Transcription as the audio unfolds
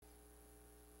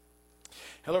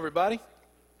Hello, everybody.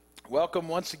 Welcome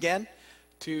once again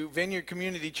to Vineyard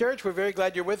Community Church. We're very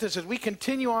glad you're with us as we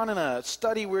continue on in a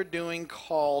study we're doing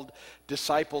called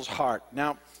Disciples' Heart.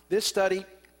 Now, this study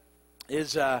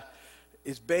is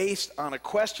based on a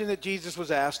question that Jesus was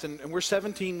asked, and we're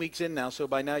 17 weeks in now, so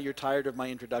by now you're tired of my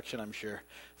introduction, I'm sure.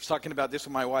 I was talking about this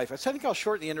with my wife. I said, I think I'll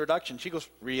shorten the introduction. She goes,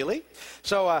 really?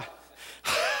 So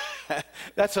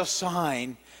that's a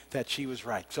sign that she was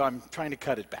right. So I'm trying to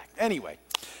cut it back. Anyway,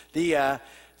 the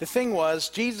thing was,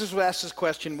 Jesus was asked this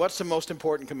question, what's the most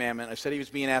important commandment? I said he was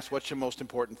being asked, what's the most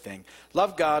important thing?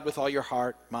 Love God with all your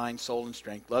heart, mind, soul, and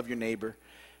strength. Love your neighbor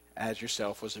as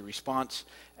yourself was the response.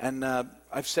 And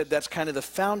I've said that's kind of the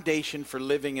foundation for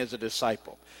living as a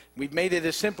disciple. We've made it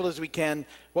as simple as we can.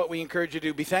 What we encourage you to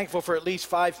do, be thankful for at least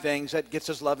 5 things. That gets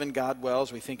us loving God well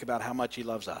as we think about how much he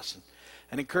loves us.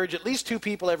 And encourage at least 2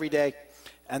 people every day.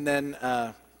 And then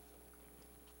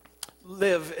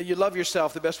you love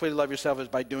yourself. The best way to love yourself is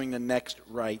by doing the next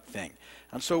right thing.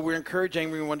 And so we're encouraging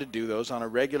everyone to do those on a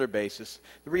regular basis.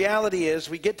 The reality is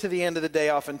we get to the end of the day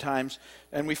oftentimes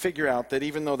and we figure out that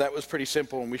even though that was pretty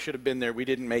simple and we should have been there, we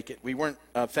didn't make it. We weren't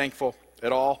thankful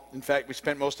at all. In fact, we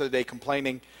spent most of the day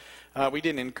complaining. We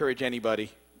didn't encourage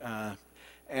anybody.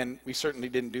 And we certainly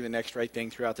didn't do the next right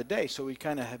thing throughout the day. So we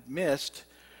kind of have missed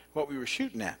what we were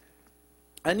shooting at.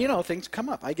 And, you know, things come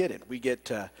up. I get it. We get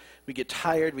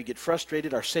tired. We get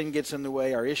frustrated. Our sin gets in the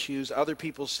way. Our issues, other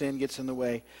people's sin gets in the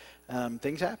way.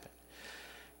 Things happen.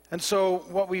 And so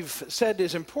what we've said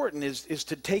is important is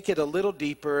to take it a little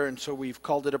deeper. And so we've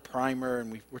called it a primer.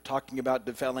 And we're talking about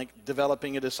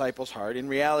developing a disciple's heart. In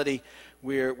reality,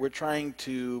 we're trying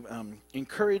to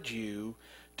encourage you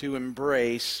to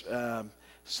embrace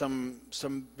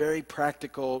some very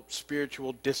practical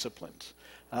spiritual disciplines.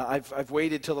 I've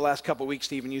waited till the last couple of weeks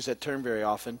to even use that term very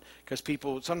often because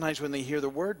people, sometimes when they hear the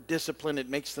word discipline, it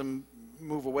makes them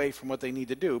move away from what they need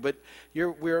to do. But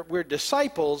we're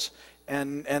disciples,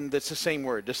 and it's the same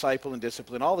word, disciple and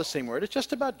discipline, all the same word. It's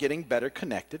just about getting better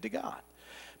connected to God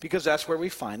because that's where we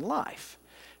find life.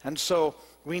 And so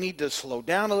we need to slow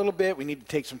down a little bit. We need to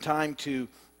take some time to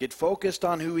get focused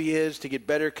on who he is, to get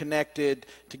better connected,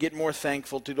 to get more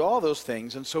thankful, to do all those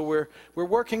things. And so we're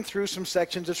working through some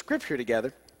sections of Scripture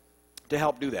together to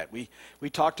help do that. We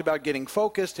talked about getting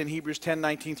focused in Hebrews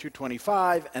 10:19 through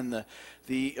 25 and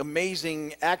the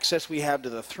amazing access we have to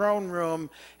the throne room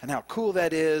and how cool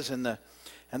that is and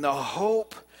the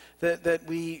hope that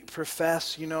we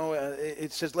profess. You know,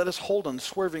 it says, let us hold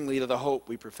unswervingly to the hope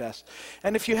we profess.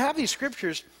 And if you have these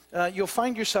scriptures, you'll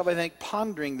find yourself, I think,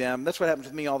 pondering them. That's what happens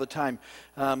with me all the time.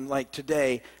 Like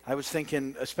today, I spent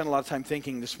a lot of time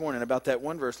thinking this morning about that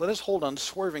one verse. Let us hold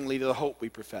unswervingly to the hope we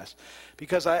profess.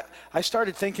 Because I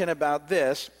started thinking about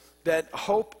this, that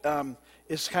hope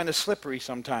is kind of slippery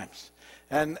sometimes.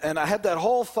 And I had that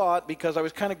whole thought because I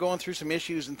was kind of going through some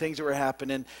issues and things that were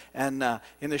happening and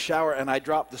in the shower, and I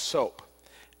dropped the soap.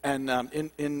 And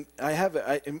in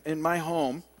my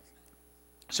home,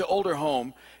 it's an older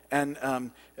home, and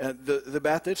the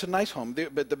bath, it's a nice home,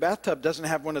 but the bathtub doesn't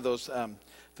have one of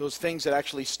those things that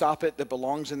actually stop it that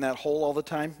belongs in that hole all the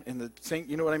time in the sink.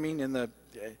 You know what I mean?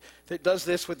 It does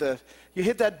this with you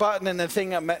hit that button and the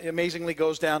thing amazingly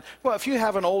goes down. Well, if you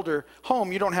have an older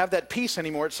home, you don't have that piece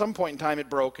anymore. At some point in time, it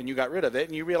broke and you got rid of it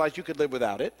and you realize you could live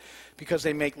without it because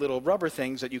they make little rubber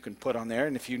things that you can put on there,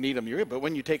 and if you need them, but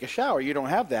when you take a shower, you don't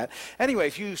have that. Anyway,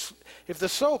 if the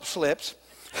soap slips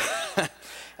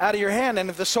out of your hand, and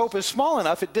if the soap is small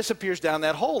enough, it disappears down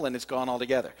that hole and it's gone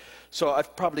altogether. So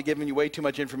I've probably given you way too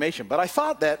much information, but I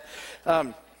thought that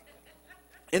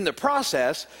in the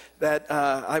process that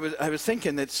I was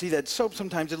thinking that that soap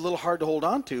sometimes is a little hard to hold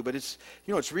on to, but it's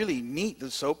really neat.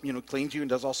 The soap cleans you and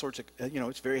does all sorts of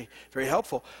it's very, very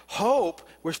helpful. Hope,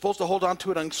 we're supposed to hold on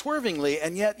to it unswervingly,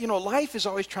 and yet life is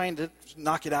always trying to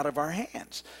knock it out of our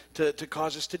hands to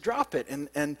cause us to drop it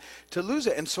and to lose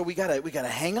it. And so we gotta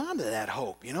hang on to that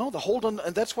hope. The hold on,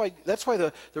 and that's why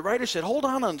the writer said, hold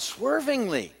on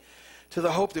unswervingly to the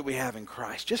hope that we have in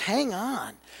Christ. Just hang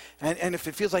on. And if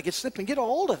it feels like it's slipping, get a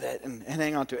hold of it and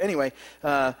hang on to it. Anyway,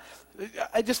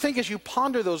 I just think as you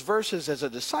ponder those verses as a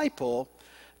disciple,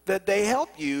 that they help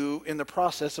you in the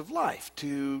process of life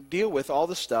to deal with all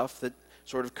the stuff that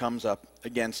sort of comes up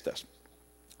against us.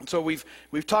 And so we've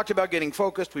talked about getting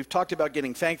focused. We've talked about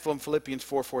getting thankful in Philippians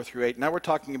 4 through 8. Now we're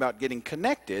talking about getting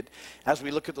connected as we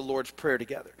look at the Lord's Prayer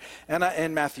together. And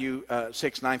in Matthew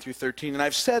 6, 9 through 13. And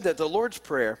I've said that the Lord's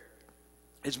Prayer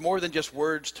is more than just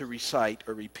words to recite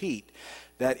or repeat,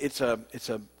 that it's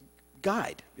a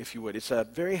guide, if you would. It's a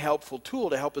very helpful tool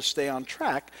to help us stay on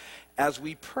track as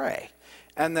we pray.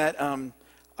 And that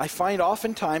I find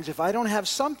oftentimes if I don't have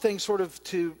something sort of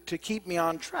to keep me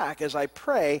on track as I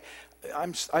pray,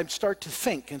 I start to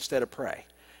think instead of pray.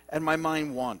 And my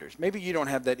mind wanders. Maybe you don't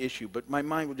have that issue, but my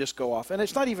mind will just go off. And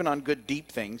it's not even on good, deep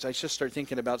things. I just start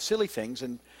thinking about silly things,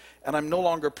 and I'm no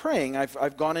longer praying.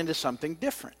 I've gone into something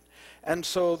different. And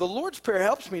so the Lord's Prayer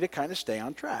helps me to kind of stay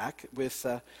on track with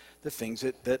the things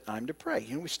that I'm to pray.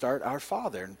 We start, Our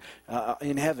Father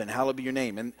in heaven, hallowed be your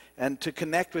name, and to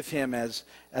connect with him as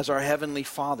our heavenly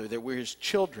Father, that we're his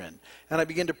children. And I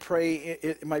begin to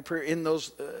pray my prayer in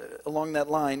those along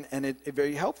that line, and it's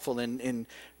very helpful in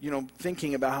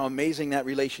thinking about how amazing that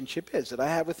relationship is that I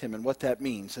have with him and what that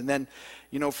means. And then,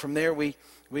 from there we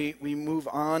move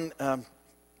on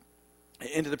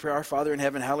into the prayer, Our Father in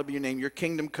heaven, hallowed be your name. Your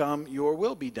kingdom come, your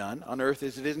will be done on earth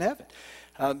as it is in heaven.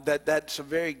 That's a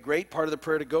very great part of the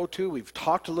prayer to go to. We've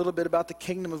talked a little bit about the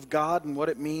kingdom of God and what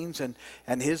it means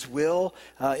and his will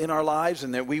in our lives,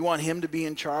 and that we want him to be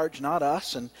in charge, not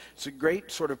us. And it's a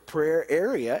great sort of prayer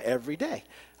area every day,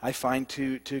 I find,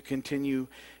 to continue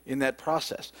in that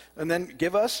process. And then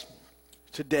give us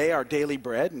today our daily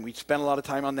bread, and we spent a lot of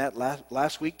time on that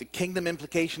last week. The kingdom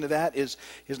implication of that is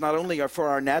not only for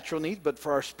our natural needs, but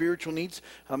for our spiritual needs,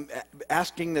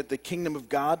 asking that the kingdom of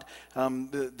God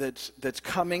that's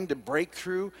coming to break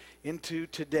through into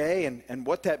today, and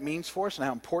what that means for us and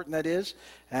how important that is,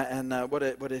 and what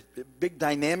a big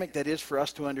dynamic that is for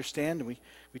us to understand. And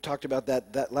we talked about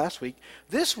that last week.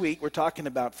 This week we're talking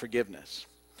about forgiveness.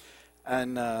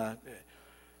 And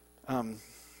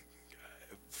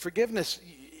forgiveness,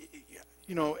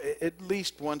 at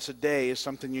least once a day is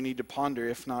something you need to ponder,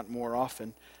 if not more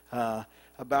often,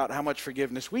 about how much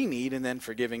forgiveness we need, and then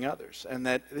forgiving others. And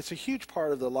that it's a huge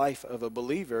part of the life of a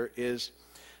believer is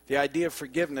the idea of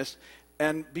forgiveness.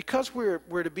 And because we're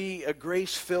to be a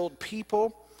grace-filled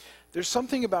people, there's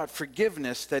something about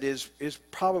forgiveness that is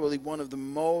probably one of the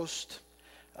most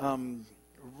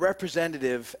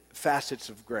representative facets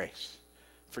of grace.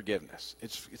 Forgiveness.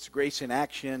 It's grace in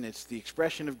action. It's the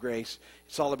expression of grace.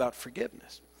 It's all about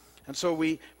forgiveness. And so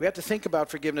we have to think about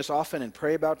forgiveness often and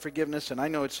pray about forgiveness. And I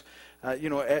know it's,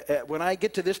 when I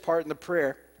get to this part in the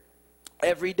prayer,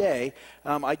 every day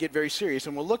I get very serious.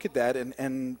 And we'll look at that,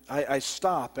 and I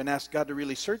stop and ask God to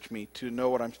really search me to know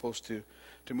what I'm supposed to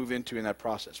move into in that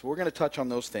process. We're going to touch on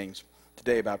those things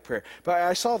today about prayer. But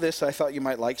I saw this I thought you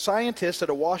might like. Scientists at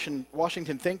a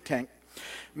Washington think tank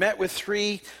met with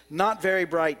 3 not very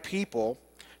bright people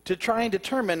to try and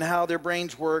determine how their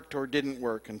brains worked or didn't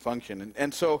work and function.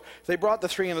 And so they brought the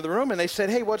 3 into the room, and they said,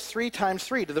 hey, what's 3 times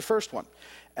 3 to the first one?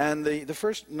 And the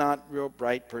first not real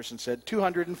bright person said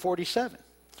 247.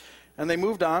 And they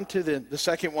moved on to the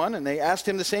second one, and they asked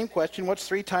him the same question, what's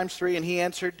 3 times 3? And he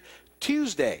answered,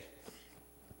 Tuesday.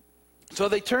 So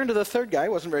they turned to the third guy,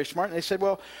 wasn't very smart, and they said,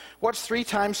 well, what's 3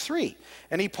 times 3?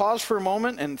 And he paused for a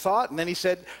moment and thought, and then he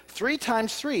said, 3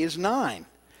 times 3 is 9.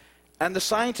 And the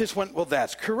scientist went, well,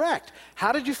 that's correct.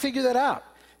 How did you figure that out?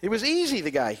 It was easy,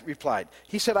 the guy replied.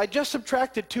 He said, I just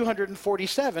subtracted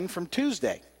 247 from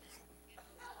Tuesday.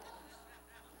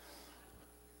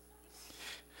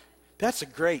 That's a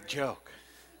great joke.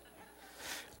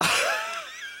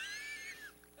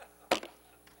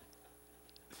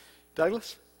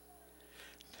 Douglas?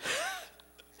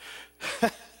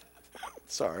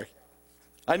 Sorry.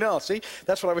 I know, see?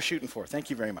 That's what I was shooting for. Thank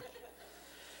you very much.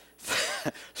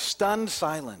 Stunned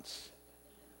silence.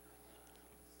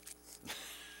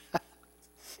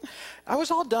 I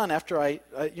was all done after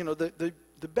the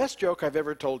best joke I've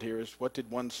ever told here is, what did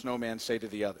one snowman say to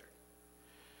the other?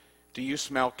 Do you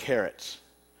smell carrots?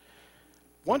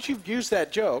 Once you've used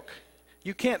that joke,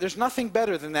 there's nothing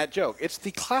better than that joke. It's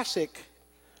the classic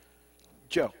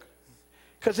joke.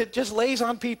 Because it just lays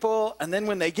on people, and then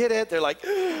when they get it, they're like,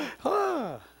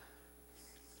 ah.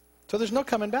 So there's no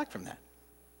coming back from that.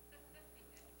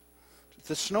 It's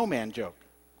a snowman joke.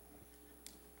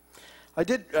 I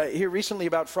did hear recently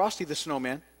about Frosty the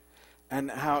Snowman, and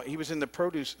how he was in the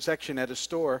produce section at a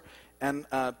store, and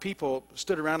people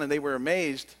stood around and they were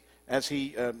amazed as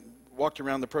he walked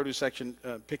around the produce section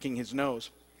picking his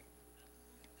nose.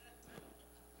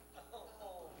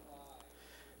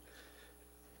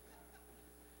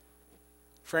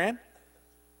 Fran?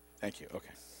 Thank you. Okay.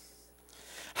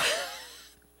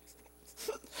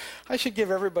 I should give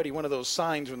everybody one of those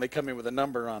signs when they come in with a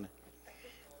number on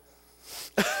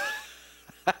it.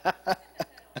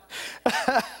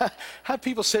 Have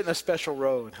people sit in a special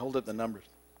row and hold up the numbers.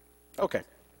 Okay.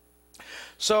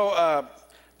 So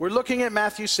We're looking at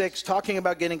Matthew 6, talking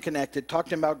about getting connected,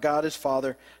 talking about God as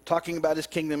Father, talking about his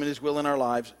kingdom and his will in our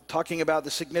lives, talking about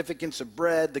the significance of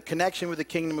bread, the connection with the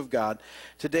kingdom of God.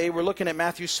 Today we're looking at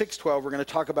Matthew 6:12. We're going to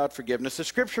talk about forgiveness. The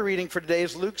scripture reading for today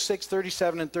is Luke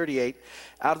 6:37 and 38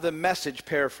 out of the Message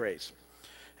paraphrase.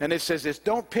 And it says this: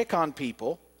 don't pick on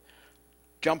people,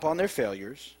 jump on their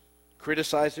failures,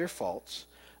 criticize their faults,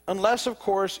 unless, of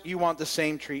course, you want the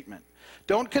same treatment.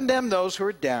 Don't condemn those who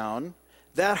are down.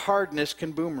 That hardness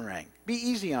can boomerang. Be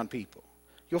easy on people.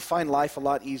 You'll find life a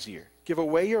lot easier. Give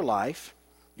away your life.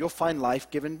 You'll find life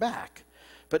given back.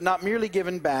 But not merely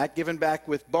given back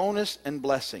with bonus and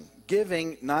blessing.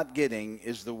 Giving, not getting,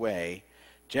 is the way.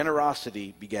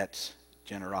 Generosity begets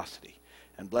generosity.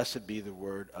 And blessed be the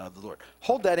word of the Lord.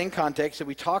 Hold that in context that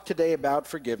we talk today about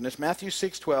forgiveness. Matthew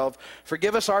 6:12,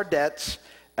 forgive us our debts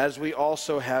as we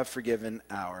also have forgiven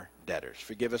our debtors.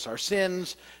 Forgive us our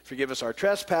sins, forgive us our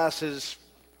trespasses.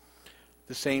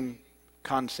 The same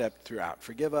concept throughout.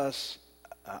 Forgive us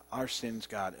our sins,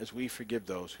 God, as we forgive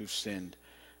those who've sinned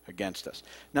against us.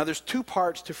 Now there's two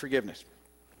parts to forgiveness: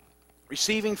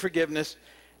 receiving forgiveness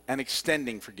and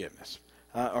extending forgiveness.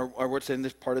 Or what's in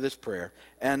this part of this prayer.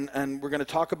 And we're going to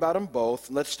talk about them both.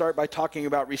 Let's start by talking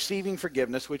about receiving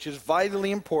forgiveness, which is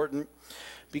vitally important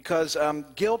because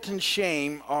guilt and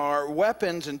shame are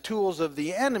weapons and tools of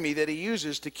the enemy that he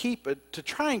uses to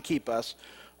try and keep us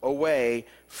away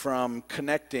from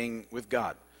connecting with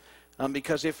God.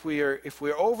 Because if we're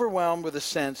overwhelmed with a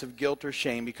sense of guilt or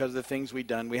shame because of the things we've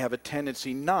done, we have a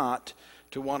tendency not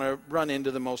to want to run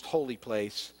into the most holy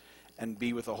place and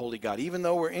be with a holy God. Even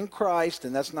though we're in Christ,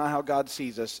 and that's not how God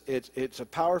sees us, it's a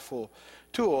powerful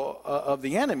tool of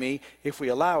the enemy if we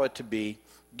allow it to be,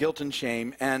 guilt and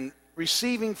shame. And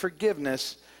receiving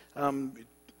forgiveness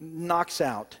knocks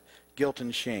out guilt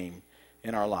and shame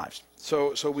in our lives.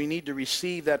 So we need to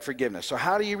receive that forgiveness. So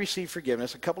how do you receive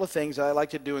forgiveness? A couple of things I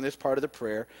like to do in this part of the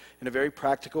prayer in a very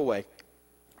practical way.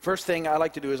 First thing I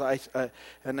like to do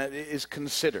is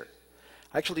consider.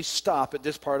 I actually stop at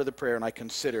this part of the prayer and I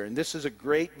consider. And this is a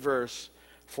great verse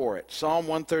for it. Psalm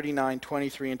 139,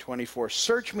 23 and 24.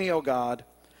 Search me, O God,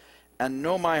 and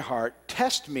know my heart.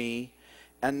 Test me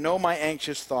and know my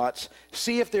anxious thoughts.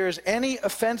 See if there is any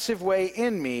offensive way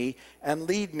in me and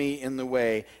lead me in the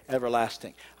way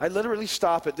everlasting. I literally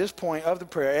stop at this point of the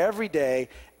prayer every day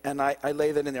and I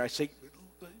lay that in there. I say,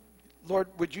 Lord,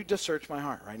 would you just search my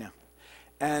heart right now?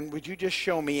 And would you just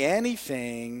show me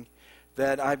anything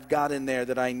that I've got in there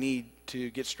that I need to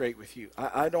get straight with you?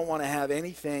 I don't want to have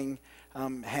anything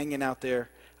hanging out there.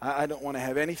 I don't want to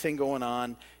have anything going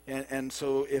on. And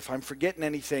so if I'm forgetting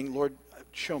anything, Lord,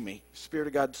 show me. Spirit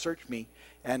of God, search me.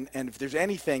 And if there's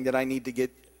anything that I need to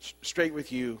get straight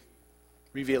with you,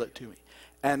 reveal it to me.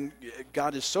 And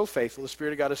God is so faithful. The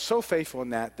Spirit of God is so faithful in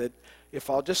that if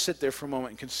I'll just sit there for a moment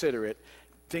and consider it,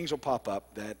 things will pop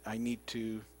up that I need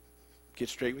to get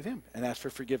straight with him and ask for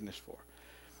forgiveness for.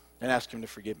 And ask him to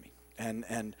forgive me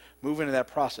and move into that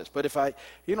process. But if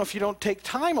you don't take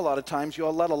time a lot of times,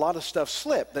 you'll let a lot of stuff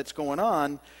slip that's going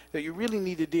on that you really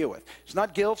need to deal with. It's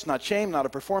not guilt, it's not shame, not a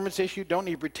performance issue. Don't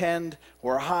need to pretend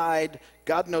or hide.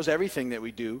 God knows everything that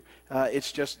we do.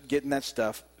 It's just getting that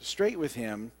stuff straight with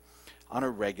him on a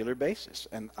regular basis.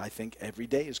 And I think every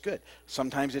day is good.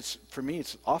 Sometimes for me,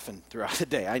 it's often throughout the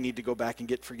day. I need to go back and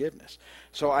get forgiveness.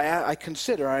 So I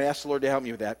ask the Lord to help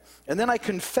me with that. And then I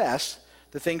confess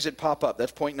the things that pop up.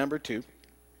 That's point number 2.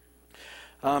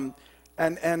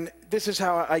 And this is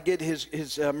how I get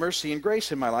his mercy and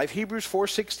grace in my life. Hebrews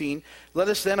 4:16, let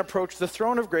us then approach the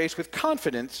throne of grace with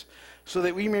confidence so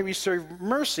that we may receive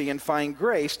mercy and find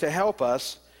grace to help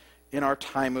us in our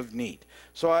time of need.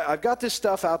 So I've got this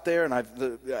stuff out there, and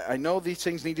I know these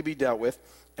things need to be dealt with.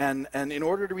 And in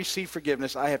order to receive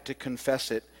forgiveness, I have to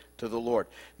confess it to the Lord.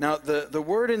 Now, the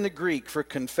word in the Greek for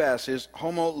confess is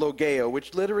homologeo,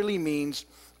 which literally means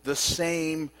the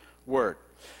same word.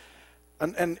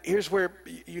 And here's where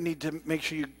you need to make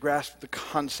sure you grasp the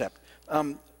concept.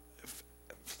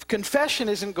 Confession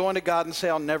isn't going to God and say,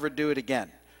 I'll never do it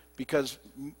again, because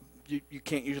you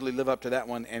can't usually live up to that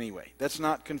one anyway. That's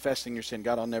not confessing your sin.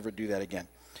 God, I'll never do that again.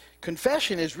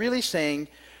 Confession is really saying,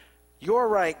 you're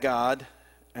right, God,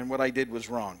 and what I did was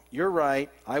wrong. You're right,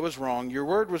 I was wrong. Your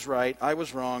word was right, I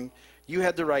was wrong. You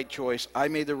had the right choice, I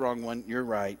made the wrong one. You're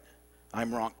right,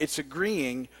 I'm wrong. It's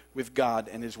agreeing with God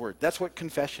and his word. That's what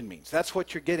confession means. That's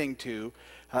what you're getting to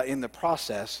in the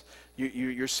process.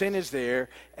 Your sin is there,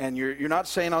 and you're not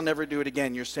saying I'll never do it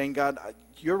again. You're saying, God,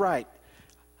 you're right,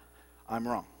 I'm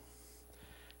wrong.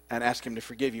 And ask him to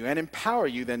forgive you and empower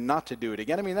you then not to do it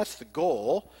again. I mean, that's the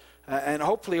goal. And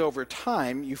hopefully over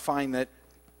time you find that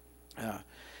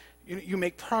you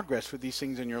make progress with these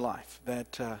things in your life.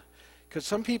 That because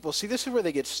some people, see, this is where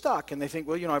they get stuck, and they think,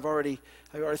 well, I've already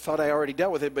thought I already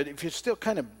dealt with it. But if you're still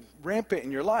kind of rampant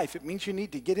in your life, it means you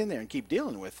need to get in there and keep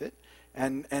dealing with it.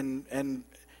 And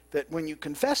that when you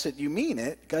confess it, you mean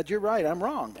it. God, you're right, I'm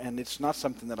wrong, and it's not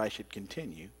something that I should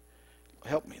continue.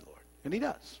 Help me, Lord. And he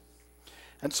does.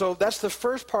 And so that's the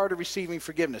first part of receiving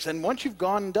forgiveness. And once you've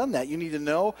gone and done that, you need to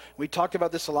know, we talked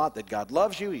about this a lot, that God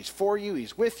loves you, he's for you,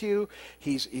 he's with you,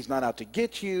 he's not out to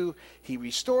get you, he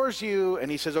restores you, and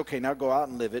he says, okay, now go out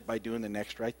and live it by doing the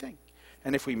next right thing.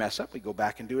 And if we mess up, we go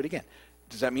back and do it again.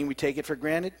 Does that mean we take it for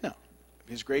granted? No.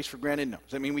 His grace for granted? No.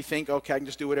 Does that mean we think, okay, I can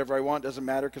just do whatever I want, doesn't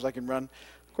matter because I can run?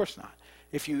 Of course not.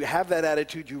 If you have that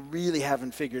attitude, you really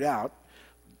haven't figured out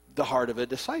the heart of a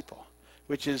disciple,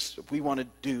 which is we want to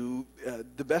do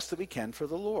the best that we can for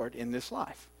the Lord in this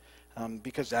life,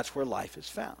 because that's where life is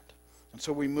found. And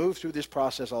so we move through this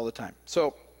process all the time.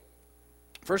 So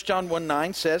 1 John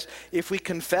 1:9 says, if we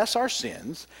confess our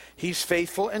sins, he's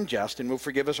faithful and just and will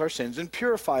forgive us our sins and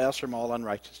purify us from all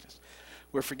unrighteousness.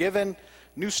 We're forgiven,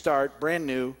 new start, brand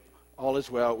new, all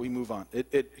is well, we move on.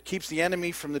 It keeps the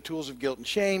enemy from the tools of guilt and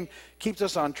shame, keeps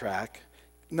us on track,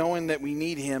 knowing that we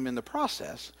need him in the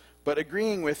process, but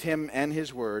agreeing with him and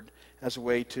his word as a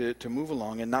way to move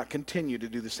along and not continue to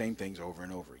do the same things over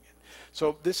and over again.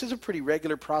 So this is a pretty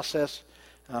regular process.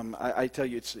 I tell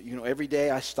you, it's every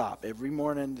day I stop. Every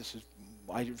morning,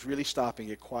 I'm really stopping,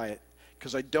 get quiet,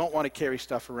 because I don't want to carry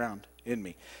stuff around in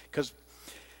me. Because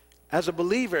as a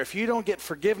believer, if you don't get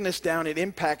forgiveness down, it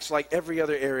impacts like every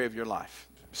other area of your life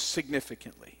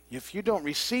significantly. If you don't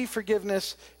receive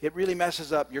forgiveness, it really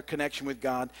messes up your connection with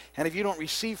God. And if you don't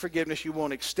receive forgiveness, you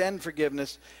won't extend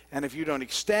forgiveness. And if you don't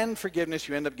extend forgiveness,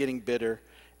 you end up getting bitter,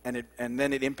 and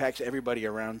then it impacts everybody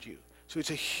around you. So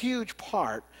it's a huge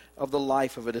part of the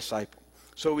life of a disciple.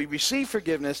 So we receive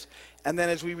forgiveness, and then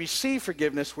as we receive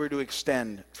forgiveness, we're to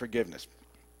extend forgiveness.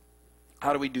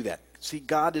 How do we do that? See,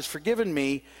 God has forgiven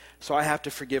me, so I have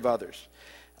to forgive others.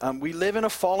 We live in a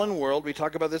fallen world. We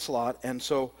talk about this a lot. And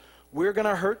so we're going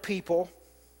to hurt people,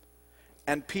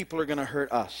 and people are going to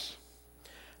hurt us.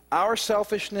 Our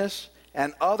selfishness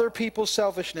and other people's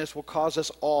selfishness will cause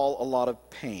us all a lot of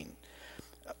pain.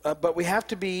 But we have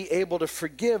to be able to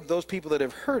forgive those people that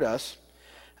have hurt us.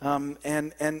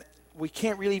 And we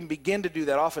can't really even begin to do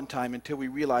that oftentimes until we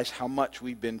realize how much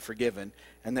we've been forgiven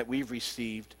and that we've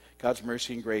received God's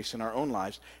mercy and grace in our own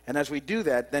lives. And as we do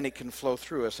that, then it can flow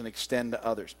through us and extend to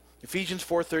others. Ephesians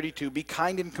 4:32, be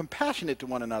kind and compassionate to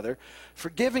one another,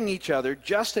 forgiving each other,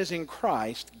 just as in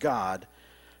Christ God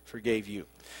forgave you.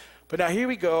 But now here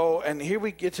we go, and here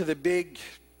we get to the big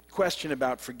question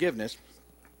about forgiveness.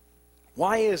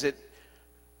 Why is it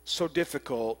so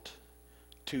difficult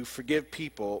to forgive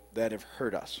people that have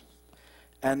hurt us?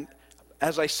 And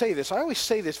as I say this, I always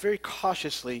say this very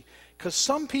cautiously, because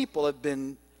some people have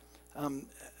been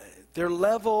their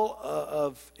level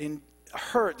of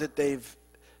hurt that they've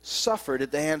suffered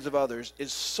at the hands of others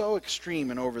is so extreme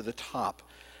and over the top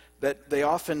that they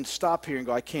often stop here and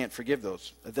go, I can't forgive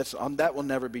those. That will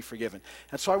never be forgiven.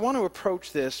 And so I want to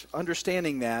approach this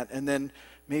understanding that, and then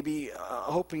maybe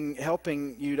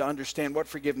helping you to understand what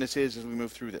forgiveness is as we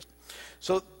move through this.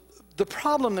 So the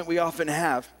problem that we often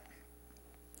have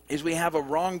is we have a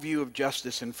wrong view of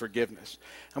justice and forgiveness.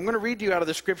 I'm going to read you out of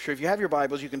the scripture. If you have your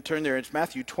Bibles, you can turn there. It's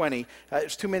Matthew 20.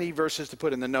 It's too many verses to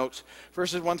put in the notes.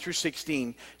 Verses 1 through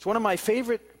 16. It's one of my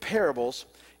favorite parables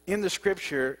in the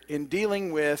scripture in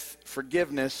dealing with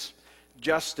forgiveness,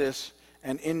 justice,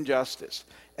 and injustice.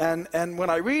 And when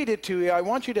I read it to you, I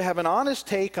want you to have an honest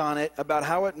take on it about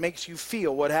how it makes you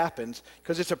feel what happens,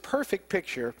 because it's a perfect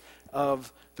picture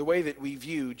of the way that we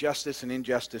view justice and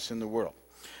injustice in the world.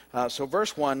 So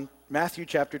verse 1, Matthew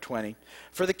chapter 20.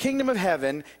 For the kingdom of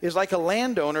heaven is like a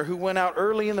landowner who went out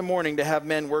early in the morning to have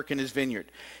men work in his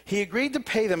vineyard. He agreed to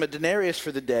pay them a denarius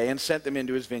for the day and sent them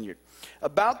into his vineyard.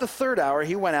 About the third hour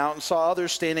he went out and saw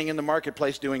others standing in the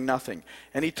marketplace doing nothing.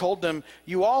 And he told them,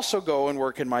 you also go and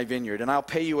work in my vineyard, and I'll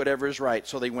pay you whatever is right.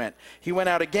 So they went. He went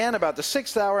out again about the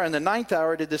 6th hour, and the 9th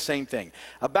hour did the same thing.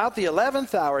 About the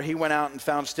 11th hour he went out and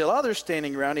found still others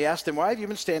standing around. He asked them, why have you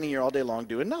been standing here all day long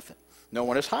doing nothing? No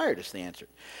one is hired, is the answer.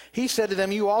 He said to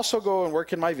them, you also go and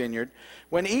work in my vineyard.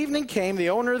 When evening came, the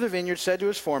owner of the vineyard said to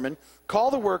his foreman,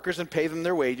 call the workers and pay them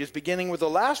their wages, beginning with the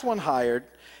last one hired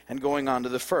and going on to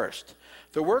the first.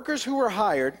 The workers who were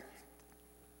hired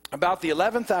about the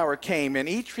 11th hour came, and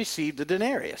each received a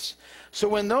denarius. So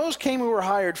when those came who were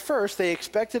hired first, they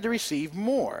expected to receive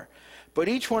more. But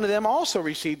each one of them also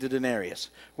received a denarius.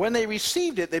 When they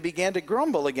received it, they began to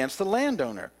grumble against the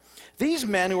landowner. These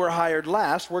men who were hired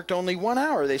last worked only 1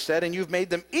 hour, they said, and you've made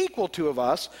them equal to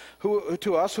us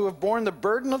who have borne the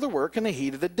burden of the work in the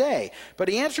heat of the day. But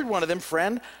he answered one of them,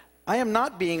 friend, I am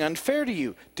not being unfair to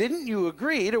you. Didn't you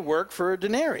agree to work for a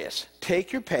denarius?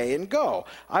 Take your pay and go.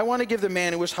 I want to give the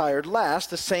man who was hired last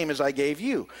the same as I gave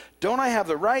you. Don't I have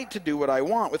the right to do what I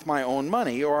want with my own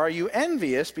money, or are you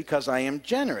envious because I am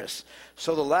generous?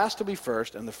 So the last will be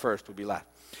first, and the first will be last.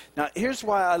 Now, here's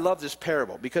why I love this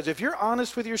parable, because if you're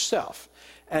honest with yourself,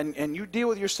 and you deal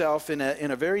with yourself in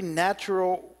a very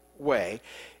natural way,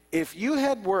 if you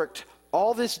had worked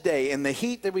all this day in the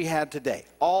heat that we had today,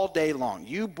 all day long,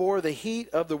 you bore the heat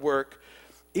of the work,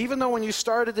 even though when you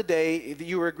started the day,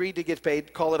 you were agreed to get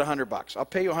paid, call it $100. I'll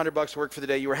pay you $100 to work for the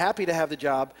day. You were happy to have the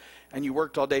job, and you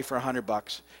worked all day for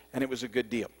 $100, and it was a good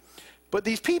deal. But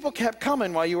these people kept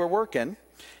coming while you were working.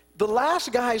 The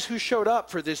last guys who showed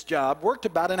up for this job worked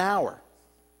about an hour.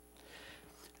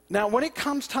 Now, when it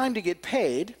comes time to get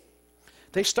paid,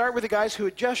 they start with the guys who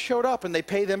had just showed up and they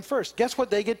pay them first. Guess what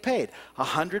they get paid?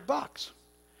 $100.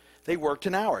 They worked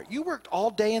an hour. You worked all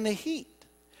day in the heat.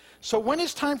 So when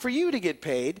it's time for you to get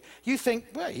paid, you think,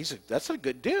 well, that's a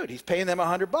good dude. He's paying them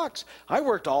 $100. I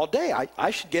worked all day.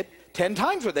 I should get 10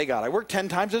 times what they got. I worked 10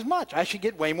 times as much. I should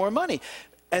get way more money.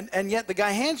 And yet the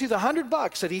guy hands you the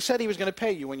 $100 that he said he was going to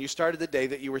pay you when you started the day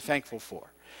that you were thankful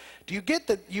for. Do you get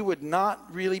that you would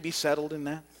not really be settled in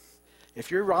that?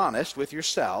 If you're honest with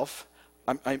yourself,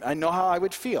 I know how I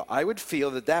would feel. I would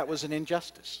feel that that was an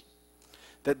injustice,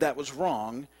 that was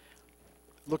wrong.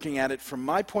 Looking at it from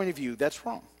my point of view, that's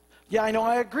wrong. Yeah, I know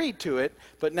I agreed to it,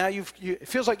 but now it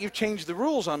feels like you've changed the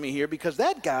rules on me here because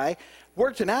that guy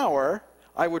worked an hour.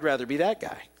 I would rather be that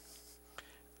guy.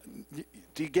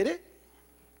 Do you get it?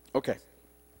 Okay.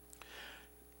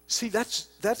 See,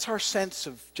 that's our sense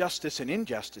of justice and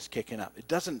injustice kicking up. It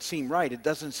doesn't seem right. It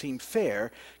doesn't seem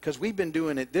fair because we've been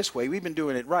doing it this way. We've been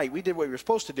doing it right. We did what we were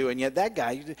supposed to do, and yet that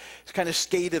guy has kind of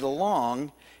skated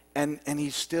along, and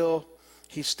he's still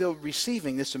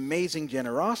receiving this amazing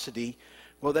generosity.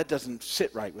 Well, that doesn't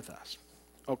sit right with us.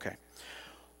 Okay.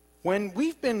 When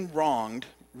we've been wronged,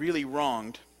 really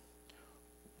wronged,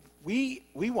 we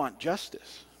want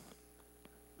justice.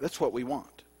 That's what we want.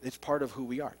 It's part of who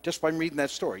we are. Just by reading that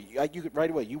story, you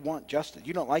right away, you want justice.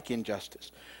 You don't like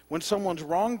injustice. When someone's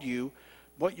wronged you,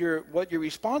 what your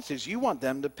response is, you want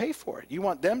them to pay for it. You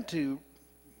want them to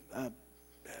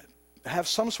have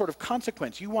some sort of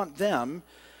consequence. You want them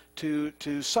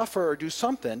to suffer or do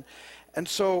something. And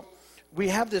so we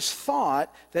have this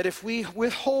thought that if we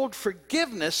withhold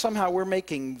forgiveness, somehow we're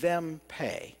making them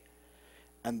pay.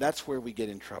 And that's where we get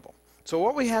in trouble. So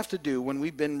what we have to do when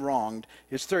we've been wronged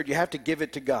is, third, you have to give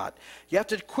it to God. You have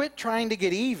to quit trying to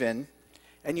get even,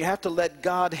 and you have to let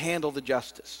God handle the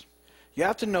justice. You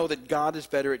have to know that God is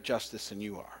better at justice than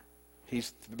you are.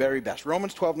 He's the very best.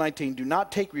 Romans 12:19, do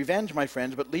not take revenge, my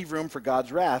friends, but leave room for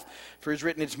God's wrath. For it is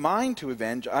written, it's mine to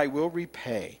avenge, I will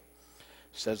repay,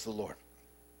 says the Lord.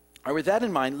 All right, with that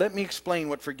in mind, let me explain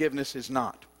what forgiveness is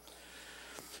not.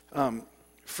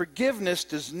 Forgiveness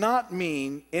does not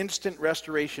mean instant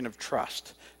restoration of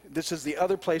trust. This is the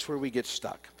other place where we get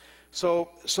stuck. So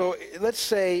let's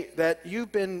say that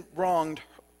you've been wronged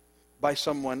by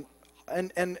someone,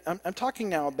 and I'm talking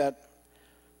now about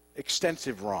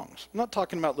extensive wrongs. I'm not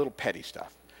talking about little petty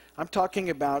stuff. I'm talking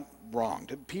about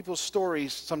wronged. People's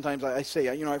stories, sometimes I say,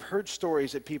 I've heard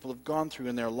stories that people have gone through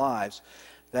in their lives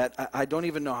that I don't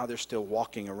even know how they're still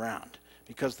walking around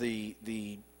because the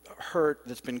hurt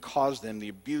that's been caused them, the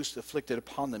abuse afflicted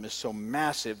upon them is so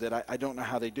massive that I don't know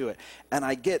how they do it. And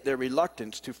I get their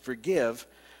reluctance to forgive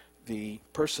the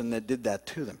person that did that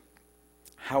to them.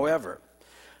 However,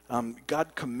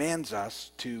 God commands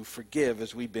us to forgive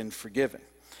as we've been forgiven.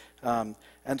 And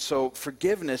so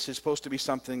forgiveness is supposed to be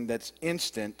something that's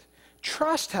instant.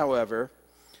 Trust, however,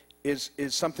 is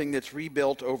something that's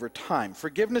rebuilt over time.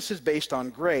 Forgiveness is based on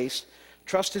grace.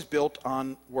 Trust is built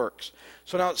on works.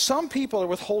 So now some people are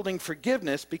withholding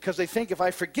forgiveness because they think if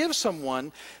I forgive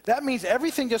someone, that means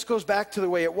everything just goes back to the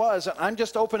way it was, and I'm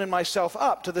just opening myself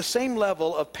up to the same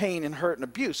level of pain and hurt and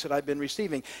abuse that I've been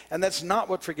receiving. And that's not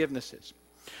what forgiveness is.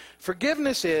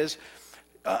 Forgiveness is,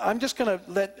 I'm just going to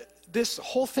let this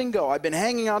whole thing go. I've been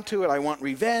hanging on to it. I want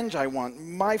revenge. I want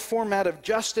my format of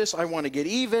justice. I want to get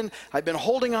even. I've been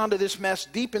holding on to this mess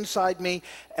deep inside me.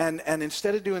 And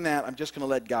instead of doing that, I'm just going to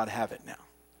let God have it now.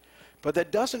 But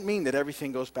that doesn't mean that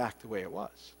everything goes back the way it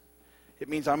was. It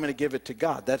means I'm going to give it to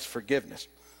God. That's forgiveness.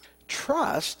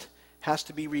 Trust has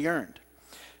to be re-earned.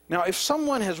 Now, if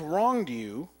someone has wronged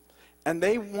you and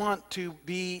they want to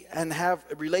be and have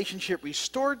a relationship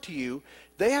restored to you,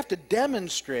 they have to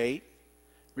demonstrate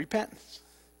repentance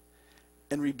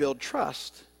and rebuild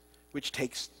trust which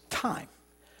takes time.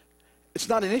 It's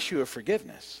not an issue of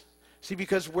forgiveness. See,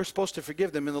 because we're supposed to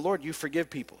forgive them in the Lord, you forgive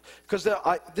people. Because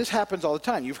this happens all the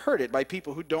time. You've heard it by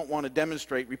people who don't want to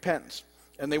demonstrate repentance.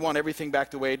 And they want everything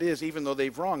back the way it is, even though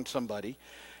they've wronged somebody.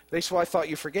 They say, well, I thought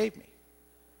you forgave me.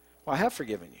 Well, I have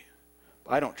forgiven you,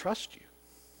 but I don't trust you.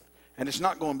 And it's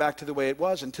not going back to the way it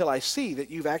was until I see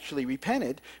that you've actually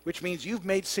repented, which means you've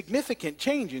made significant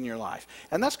change in your life.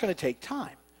 And that's going to take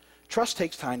time. Trust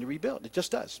takes time to rebuild. It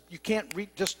just does. You can't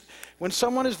just, when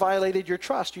someone has violated your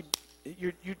trust, you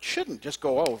shouldn't just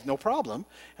go, oh, no problem,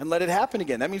 and let it happen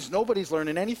again. That means nobody's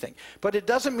learning anything. But it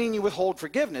doesn't mean you withhold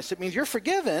forgiveness. It means you're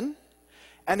forgiven,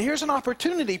 and here's an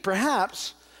opportunity,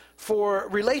 perhaps, for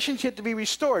relationship to be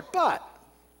restored. But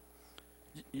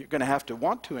you're going to have to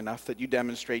want to enough that you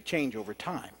demonstrate change over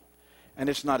time. And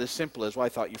it's not as simple as, well, I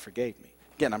thought you forgave me.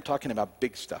 Again, I'm talking about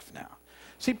big stuff now.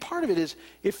 See, part of it is,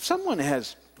 if someone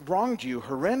has wronged you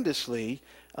horrendously,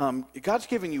 God's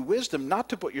given you wisdom not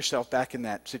to put yourself back in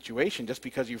that situation just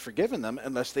because you've forgiven them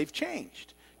unless they've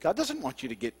changed. God doesn't want you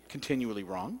to get continually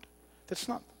wronged. That's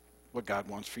not what God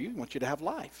wants for you. He wants you to have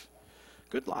life,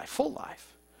 good life, full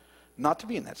life, not to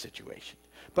be in that situation.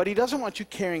 But he doesn't want you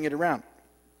carrying it around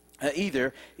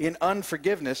either in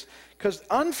unforgiveness, because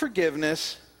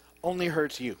unforgiveness only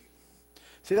hurts you.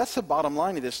 See, that's the bottom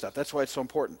line of this stuff. That's why it's so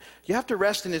important. You have to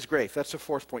rest in his grace. That's the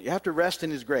fourth point. You have to rest in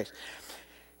his grace.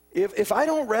 If I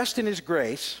don't rest in his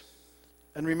grace,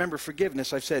 and remember,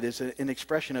 forgiveness, I've said, is an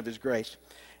expression of his grace,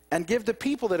 and give the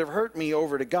people that have hurt me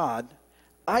over to God,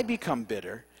 I become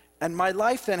bitter, and my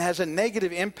life then has a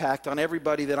negative impact on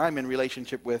everybody that I'm in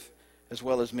relationship with as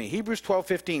well as me. Hebrews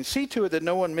 12:15, see to it that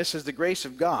no one misses the grace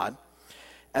of God,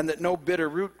 and that no bitter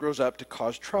root grows up to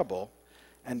cause trouble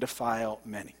and defile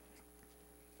many.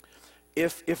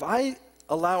 If I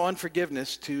allow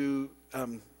unforgiveness to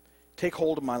take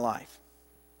hold of my life,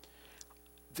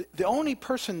 the only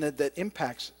person that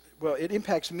impacts, well, it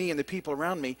impacts me and the people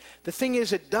around me. The thing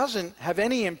is, it doesn't have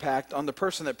any impact on the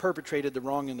person that perpetrated the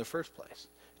wrong in the first place.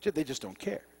 They just don't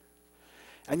care.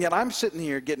 And yet I'm sitting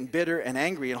here getting bitter and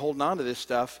angry and holding on to this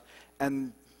stuff,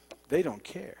 and they don't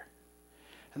care.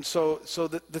 And so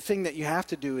the thing that you have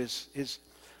to do is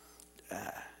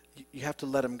you have to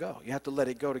let them go. You have to let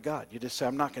it go to God. You just say,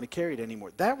 I'm not going to carry it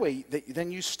anymore. That way,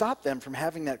 then you stop them from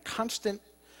having that constant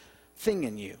thing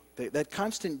in you, that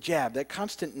constant jab, that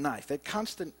constant knife, that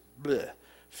constant bleh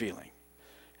feeling.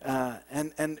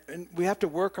 And we have to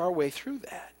work our way through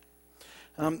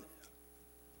that.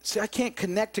 See, I can't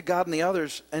connect to God and the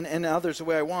others and others the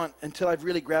way I want until I've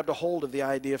really grabbed a hold of the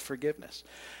idea of forgiveness.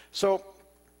 So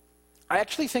I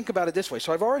actually think about it this way.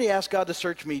 So I've already asked God to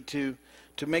search me to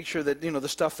make sure that, the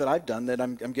stuff that I've done, that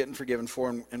I'm getting forgiven for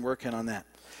and working on that.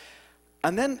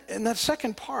 And then in that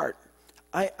second part,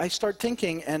 I start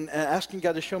thinking and asking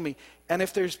God to show me. And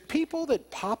if there's people that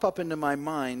pop up into my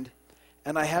mind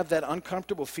and I have that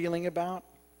uncomfortable feeling about,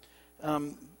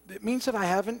 it means that I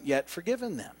haven't yet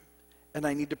forgiven them. And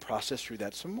I need to process through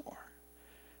that some more.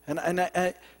 And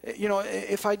I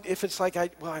if it's like I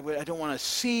don't want to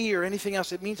see or anything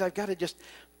else, it means I've got to just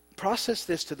process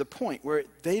this to the point where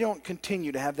they don't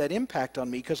continue to have that impact on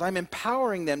me, because I'm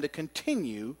empowering them to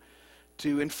continue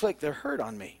to inflict their hurt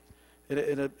on me at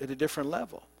a different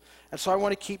level. And so I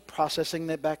want to keep processing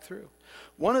that back through.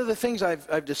 One of the things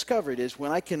I've discovered is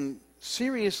when I can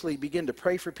seriously begin to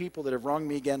pray for people that have wronged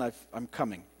me again, I'm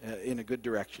coming in a good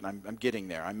direction. I'm getting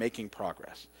there. I'm making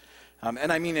progress.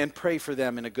 And pray for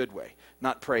them in a good way.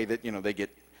 Not pray that,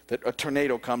 that a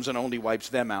tornado comes and only wipes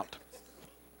them out.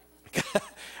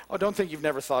 Oh, don't think you've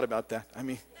never thought about that.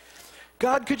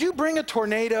 God, could you bring a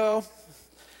tornado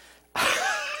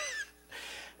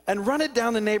and run it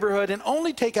down the neighborhood and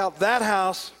only take out that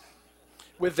house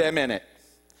with them in it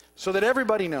so that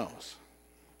everybody knows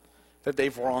that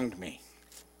they've wronged me.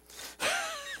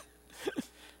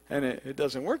 And it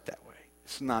doesn't work that way.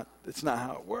 It's not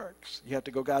how it works. You have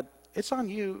to go, God, it's on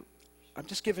you. I'm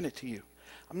just giving it to you.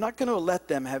 I'm not going to let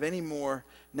them have any more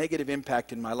negative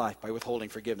impact in my life by withholding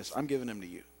forgiveness. I'm giving them to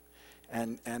you.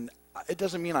 And it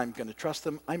doesn't mean I'm going to trust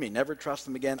them. I may never trust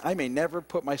them again. I may never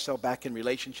put myself back in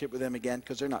relationship with them again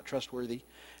because they're not trustworthy.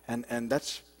 And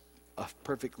that's a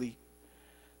perfectly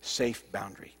safe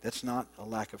boundary. That's not a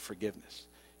lack of forgiveness,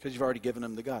 because you've already given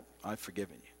them to God. I've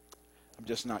forgiven you. I'm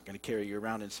just not going to carry you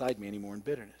around inside me anymore in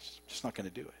bitterness. I'm just not going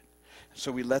to do it. So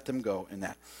we let them go in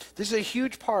that. This is a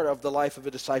huge part of the life of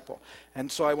a disciple. And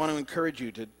so I want to encourage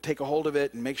you to take a hold of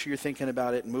it and make sure you're thinking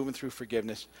about it and moving through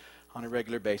forgiveness on a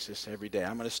regular basis every day.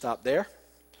 I'm going to stop there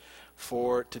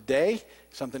for today.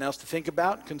 Something else to think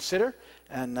about, consider,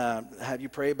 and have you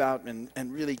pray about and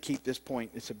really keep this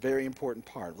point. It's a very important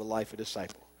part of the life of a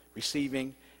disciple,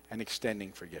 receiving and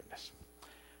extending forgiveness.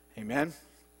 Amen?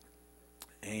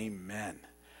 Amen.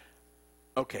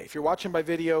 Okay, if you're watching by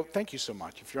video, thank you so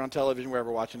much. If you're on television,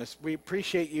 wherever watching us, we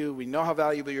appreciate you. We know how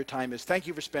valuable your time is. Thank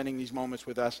you for spending these moments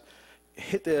with us.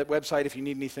 Hit the website if you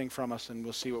need anything from us, and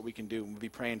we'll see what we can do. We'll be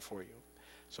praying for you.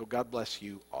 So God bless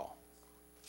you all.